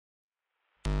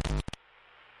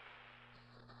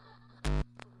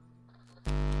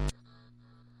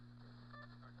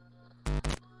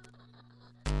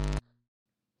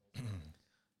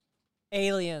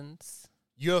Aliens.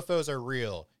 UFOs are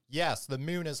real. Yes, the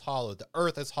moon is hollow. The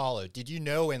earth is hollow. Did you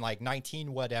know in like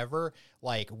 19 whatever,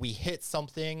 like we hit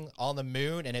something on the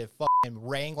moon and it fucking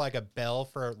rang like a bell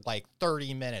for like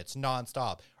 30 minutes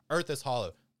nonstop. Earth is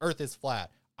hollow. Earth is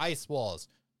flat. Ice walls.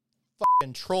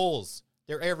 Fucking trolls.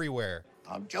 They're everywhere.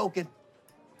 I'm joking.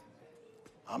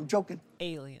 I'm joking.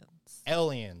 Aliens.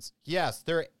 Aliens. Yes,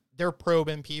 they're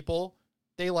probing people.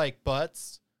 They like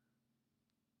butts.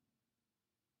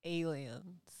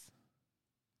 Aliens.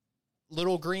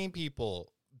 Little green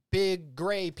people, big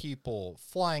gray people,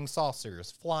 flying saucers,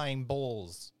 flying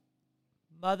bowls.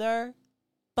 Mother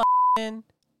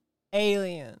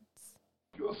aliens.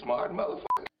 You a smart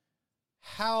motherfucker.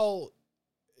 How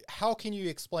can you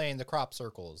explain the crop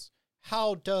circles?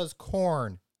 How does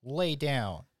corn lay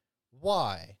down?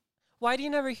 Why? Why do you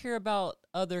never hear about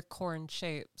other corn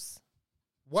shapes?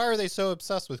 Why are they so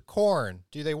obsessed with corn?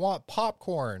 Do they want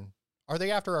popcorn? Are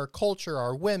they after our culture,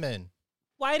 our women?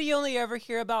 Why do you only ever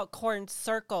hear about corn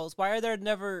circles? Why are there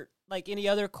never like any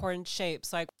other corn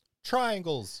shapes? Like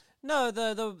Triangles. no,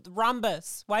 the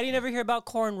rhombus. Why do you never hear about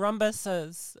corn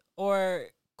rhombuses or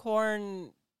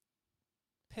corn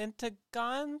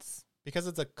pentagons? Because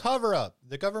it's a cover up.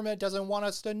 The government doesn't want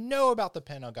us to know about the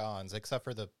pentagons, except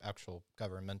for the actual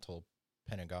governmental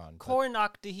pentagon. But Corn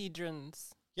octahedrons.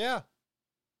 yeah.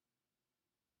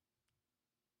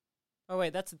 Oh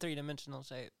wait, that's a three-dimensional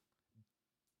shape.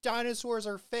 Dinosaurs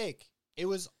are fake. It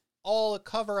was all a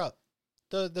cover up.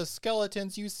 The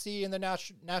skeletons you see in the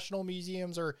national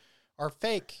museums are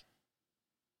fake.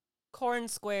 Corn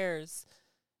squares.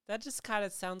 That just kind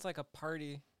of sounds like a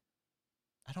party.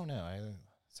 I don't know.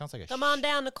 Sounds like a Come on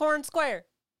down to Corn Square.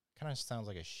 Kind of sounds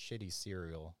like a shitty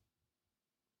cereal.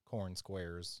 Corn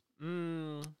squares.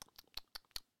 Mmm.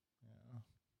 Yeah.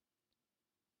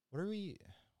 What are we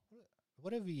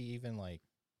what have we even like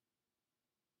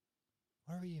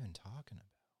what are we even talking about?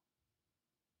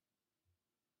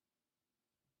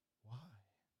 Why?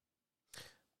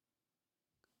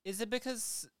 Is it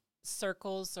because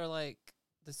circles are like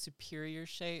the superior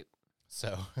shape?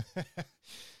 So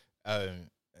um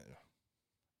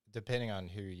depending on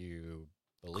who you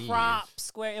believe. Crop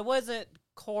square. It wasn't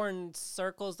corn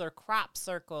circles, they're crop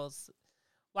circles.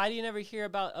 Why do you never hear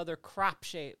about other crop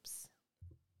shapes?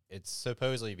 It's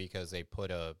supposedly because they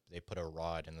put a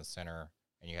rod in the center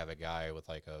and you have a guy with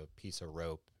like a piece of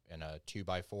rope and a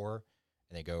 2x4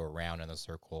 and they go around in a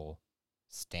circle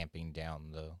stamping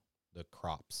down the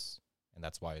crops, and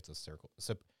that's why it's a circle.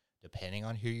 So depending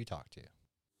on who you talk to.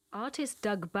 Artist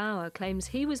Doug Bauer claims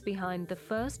he was behind the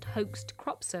first hoaxed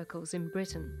crop circles in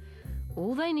Britain.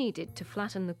 All they needed to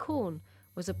flatten the corn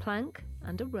was a plank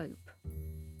and a rope.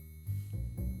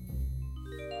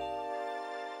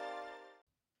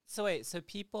 So wait, so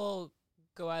people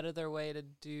go out of their way to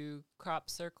do crop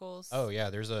circles? Oh yeah,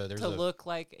 there's to a look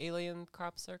like alien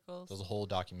crop circles? there's a whole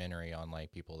documentary on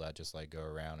like people that just like go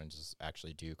around and just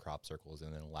actually do crop circles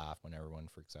and then laugh when everyone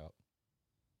freaks out.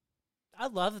 I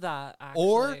love that,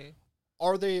 actually.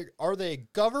 Or are they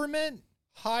government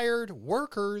hired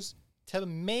workers to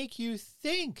make you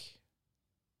think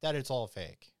that it's all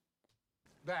fake?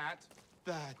 That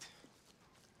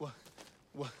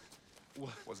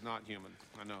was not human.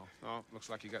 I know. Oh, looks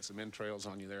like you got some entrails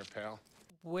on you there, pal.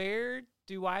 Where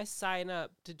do I sign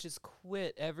up to just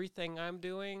quit everything I'm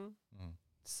doing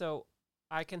so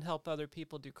I can help other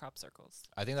people do crop circles?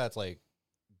 I think that's like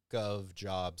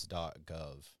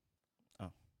govjobs.gov.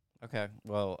 Oh, okay.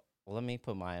 Well, let me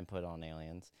put my input on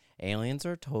aliens. Aliens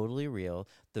are totally real.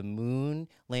 The moon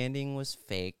landing was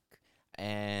fake.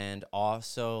 And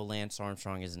also Lance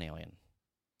Armstrong is an alien.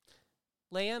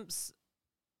 Lance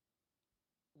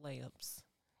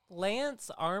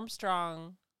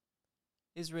Armstrong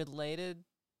is related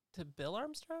to Bill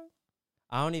Armstrong?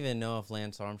 I don't even know if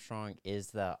Lance Armstrong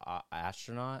is the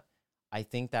astronaut. I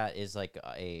think that is like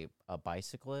a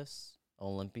bicyclist,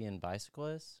 Olympian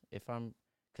bicyclist,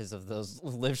 because of those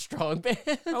Live Strong band.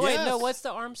 Oh, wait, no, what's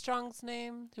the Armstrong's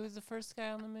name? Who was the first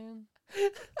guy on the moon?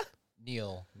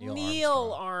 Neil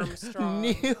Armstrong.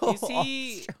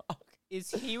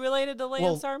 Is he related to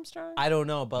Lance Armstrong? I don't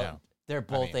know, but No. they're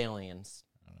both aliens.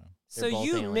 I don't know. So They're both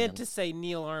you meant aliens. to say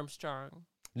Neil Armstrong.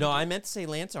 No, I meant to say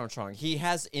Lance Armstrong. He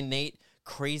has innate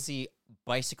crazy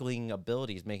bicycling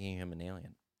abilities, making him an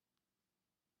alien.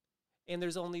 And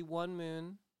there's only one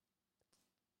moon.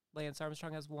 Lance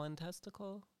Armstrong has one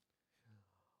testicle.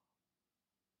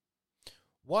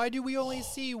 Why do we only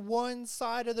see one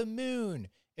side of the moon?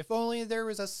 If only there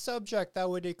was a subject that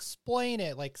would explain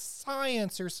it, like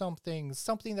science or something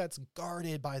that's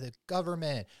guarded by the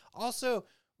government. Also,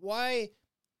 why,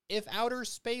 if outer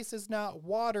space is not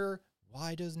water,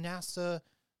 why does NASA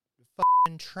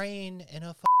train in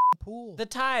a pool. The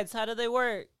tides, how do they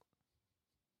work?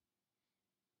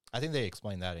 I think they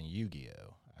explained that in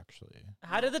Yu-Gi-Oh, actually.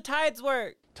 How do the tides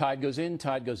work? Tide goes in,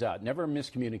 tide goes out. Never a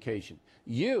miscommunication.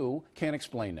 You can't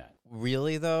explain that.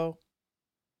 Really though,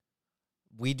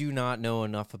 we do not know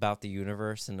enough about the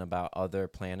universe and about other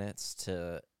planets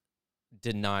to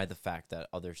deny the fact that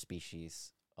other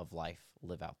species of life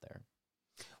live out there.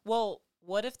 Well,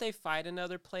 what if they find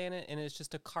another planet and it's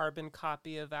just a carbon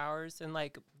copy of ours and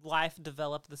like life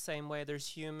developed the same way? There's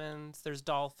humans, there's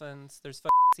dolphins, there's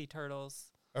sea turtles.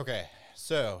 Okay,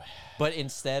 so But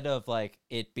instead of like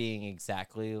it being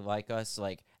exactly like us,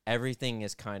 like everything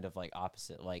is kind of like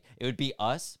opposite. Like it would be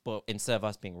us, but instead of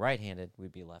us being right-handed,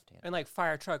 we'd be left-handed. And like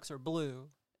fire trucks are blue.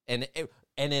 And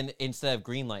then instead of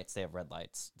green lights, they have red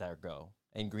lights that are go,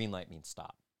 and green light means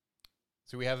stop.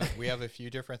 So we have a few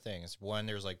different things. One,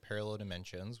 there's like parallel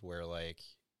dimensions where like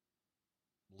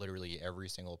literally every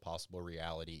single possible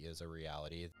reality is a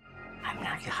reality. I'm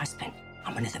not your husband.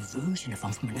 I'm another version of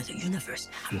him from another universe.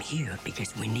 I'm here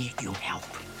because we need your help.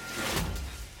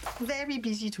 Very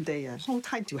busy today. No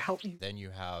time to help you. Then you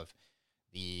have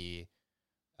the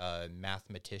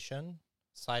mathematician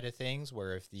side of things,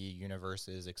 where if the universe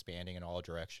is expanding in all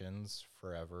directions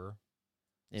forever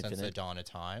since the Infinite. dawn of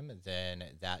time, then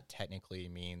that technically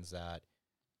means that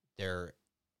there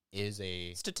is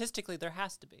a Statistically, there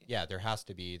has to be. there has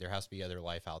to be other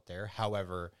life out there.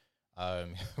 However,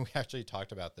 we actually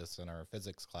talked about this in our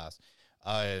physics class.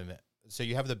 So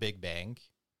you have the Big Bang.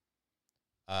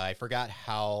 I forgot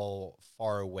how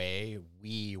far away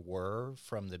we were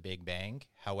from the Big Bang.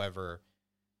 However,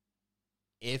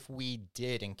 if we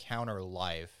did encounter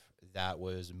life that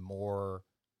was more,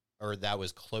 or that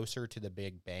was closer to the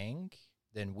Big Bang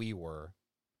than we were,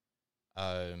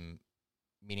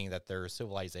 meaning that their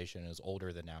civilization is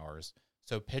older than ours.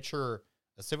 So picture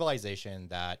a civilization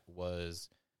that was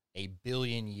a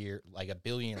billion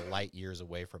light years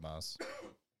away from us,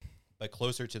 but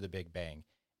closer to the Big Bang.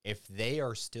 If they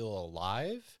are still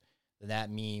alive, then that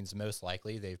means most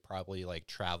likely they've probably like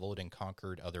traveled and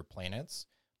conquered other planets.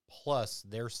 Plus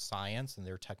their science and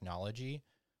their technology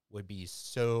would be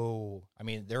so, I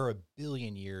mean, they're a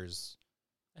billion years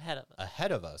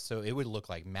Ahead of us. So it would look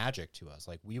like magic to us.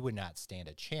 Like we would not stand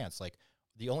a chance. Like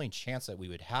the only chance that we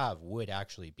would have would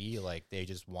actually be like they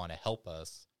just want to help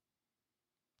us.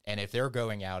 And if they're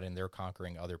going out and they're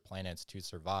conquering other planets to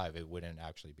survive, it wouldn't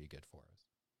actually be good for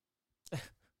us.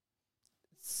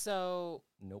 So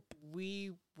Nope.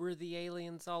 we were the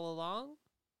aliens all along?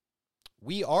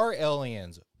 We are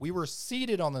aliens. We were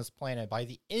seeded on this planet by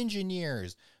the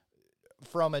engineers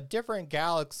from a different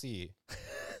galaxy.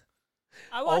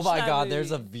 I Oh watched my that God,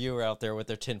 there's a movie. viewer out there with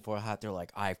their tinfoil hat. They're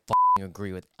like, I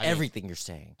agree with I mean- everything you're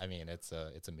saying. I mean, it's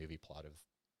a movie plot of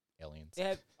aliens.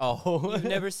 Yeah, Oh, you've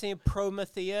never seen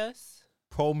Prometheus?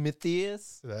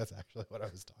 Prometheus? That's actually what I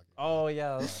was talking about. Oh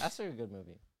yeah, that's a good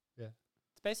movie.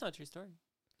 It's based on a true story.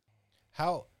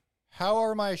 How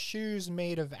are my shoes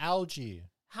made of algae?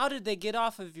 How did they get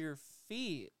off of your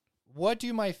feet? What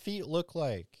do my feet look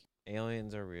like?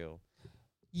 Aliens are real.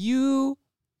 You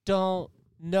don't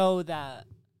know that.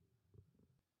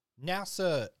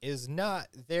 NASA is not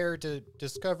there to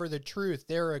discover the truth.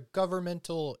 They're a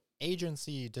governmental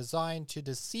agency designed to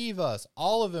deceive us.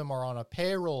 All of them are on a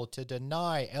payroll to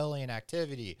deny alien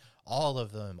activity. All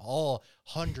of them, all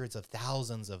hundreds of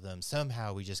thousands of them.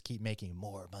 Somehow we just keep making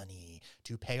more money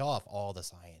to pay off all the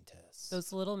scientists.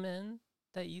 Those little men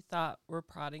that you thought were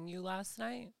prodding you last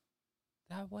night,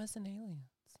 that wasn't aliens.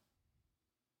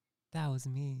 That was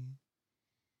me.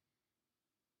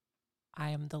 I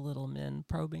am the little men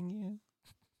probing you.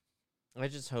 I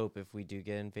just hope if we do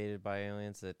get invaded by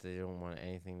aliens that they don't want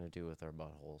anything to do with our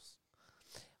buttholes.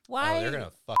 Why? Oh, they're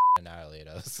gonna annihilate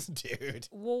us, dude.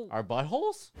 Well, Our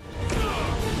buttholes?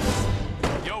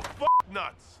 Yo,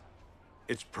 nuts.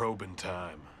 It's probing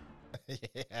time.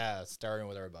 Yeah, starting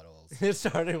with our buttholes. It's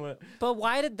starting with. but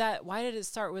why did it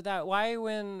start with that? Why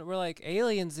when we're like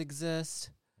aliens exist?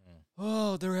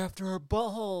 Oh, they're after our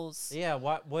buttholes. Yeah,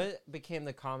 what became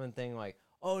the common thing? Like,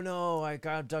 oh no, I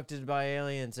got abducted by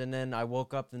aliens, and then I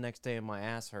woke up the next day and my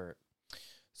ass hurt.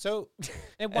 So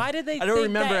And why did they I don't think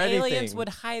remember that aliens anything. would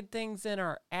hide things in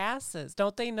our asses?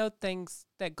 Don't they know things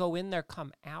that go in there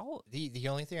come out? the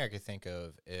only thing I could think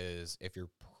of is if you're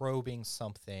probing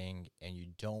something and you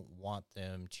don't want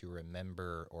them to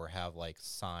remember or have like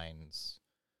signs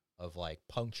of like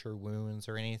puncture wounds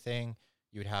or anything,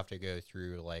 you would have to go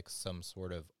through like some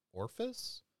sort of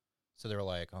orifice. So they're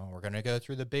like, oh, we're going to go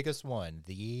through the biggest one,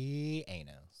 the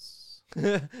anus.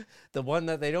 The one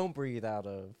that they don't breathe out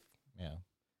of. Yeah.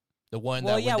 The one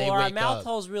Well, that yeah, when they well, our wake mouth up,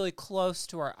 hole's really close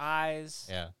to our eyes.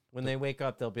 yeah, When they wake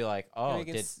up, they'll be like, "Oh, Like,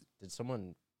 did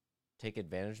someone take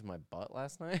advantage of my butt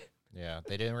last night?" yeah,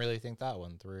 they didn't really think that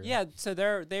one through. Yeah, so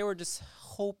they were just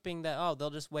hoping that they'll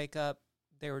just wake up,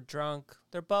 they were drunk,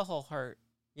 their butthole hurt.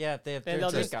 Yeah, if they have Then their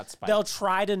they'll dick just got spiked. they'll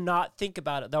try to not think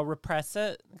about it. They'll repress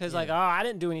it because like, oh, I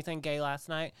didn't do anything gay last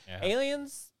night. Yeah.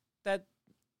 Aliens,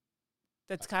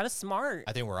 that's kind of smart.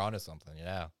 I think we're onto something.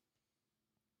 Yeah.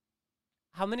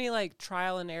 How many like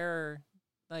trial and error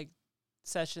like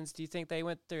sessions do you think they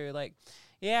went through? Like,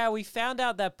 yeah, we found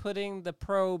out that putting the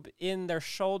probe in their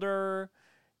shoulder,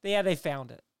 they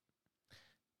found it.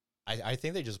 I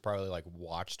think they just probably like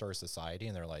watched our society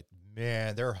and they're like,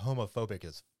 man, they're homophobic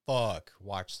as fuck.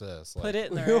 Watch this. Like, Put it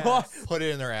in their ass. Put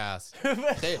it in their ass.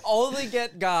 They only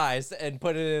get guys and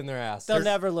put it in their ass. They'll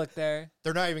never look there.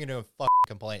 They're not even gonna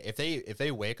complain if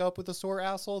they wake up with a sore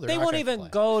asshole. They won't even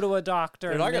go to a doctor.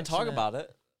 They're not gonna talk about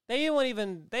it. They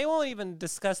won't even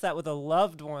discuss that with a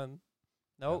loved one.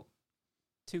 Nope.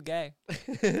 Too gay.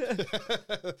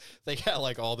 They got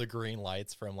like all the green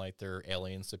lights from like their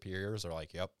alien superiors. Are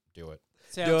like, yep, do it.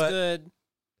 Sounds good.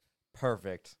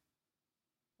 Perfect.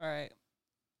 All right.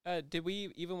 Did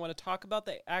we even want to talk about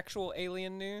the actual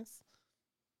alien news?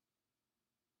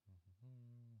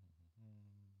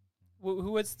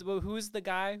 Who's the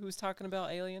guy who's talking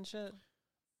about alien shit?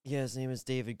 Yeah, his name is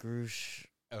David Grush.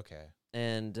 Okay.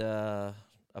 And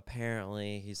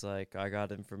apparently he's like, I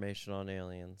got information on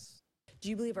aliens. Do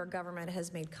you believe our government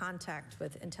has made contact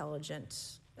with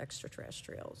intelligent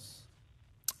extraterrestrials?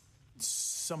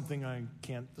 Something I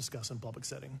can't discuss in public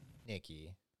setting.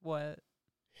 Nikki. What?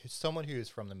 Someone who is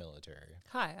from the military.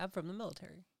 Hi, I'm from the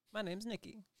military. My name's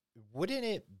Nikki. Wouldn't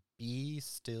it be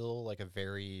still like a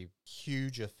very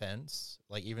huge offense?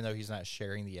 Like, even though he's not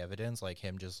sharing the evidence, like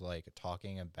him just like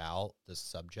talking about the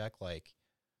subject, like,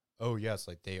 oh yes,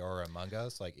 like they are among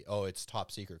us. Like, oh, it's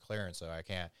top secret clearance, so I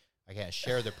can't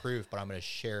share the proof, but I'm going to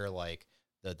share like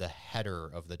the header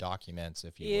of the documents,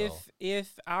 if you will.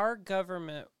 If our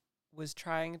government was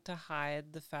trying to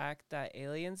hide the fact that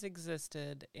aliens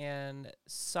existed and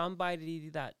somebody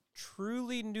that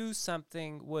truly knew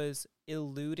something was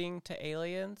alluding to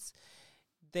aliens,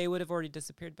 they would have already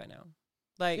disappeared by now.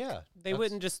 Like, Yeah, they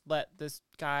wouldn't just let this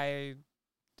guy.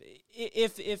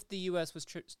 If the U.S. was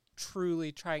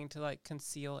truly trying to like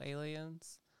conceal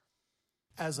aliens.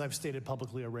 As I've stated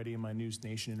publicly already in my News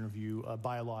Nation interview,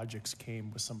 biologics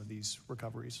came with some of these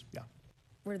recoveries. Yeah.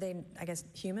 Were they, I guess,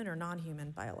 human or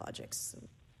non-human biologics?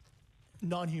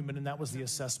 Non-human, and that was the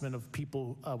assessment of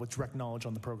people with direct knowledge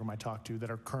on the program I talked to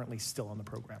that are currently still on the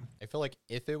program. I feel like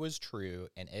if it was true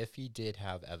and if he did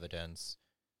have evidence,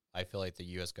 I feel like the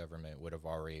U.S. government would have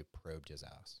already probed his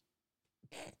ass.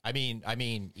 I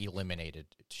mean, eliminated.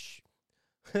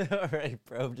 Already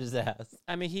probed his ass.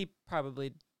 I mean, he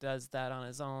probably does that on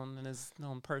his own in his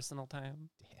own personal time.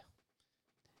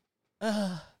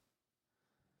 Damn.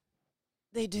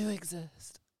 They do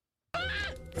exist.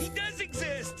 He does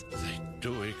exist. They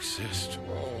do exist.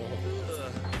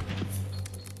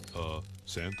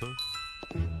 Santa?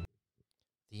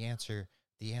 The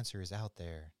answer is out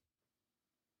there.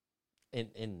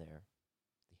 In there.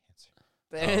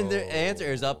 The The answer. answer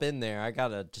is up in there. I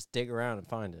gotta just dig around and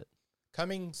find it.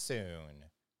 Coming soon,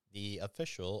 the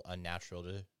official Unnatural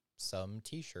to Some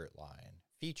t-shirt line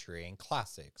featuring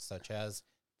classics such as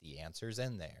The Answer's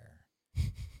in There.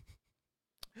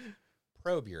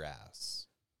 Probe your ass.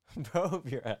 Probe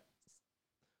your ass.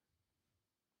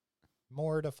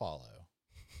 More to follow.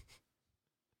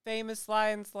 Famous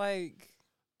lines like,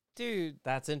 dude.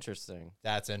 That's interesting.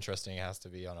 That's interesting. It has to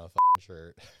be on a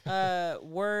shirt.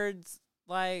 Words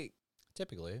like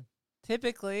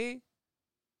Typically.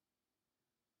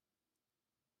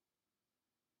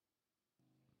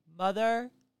 Mother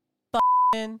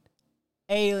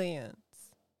aliens.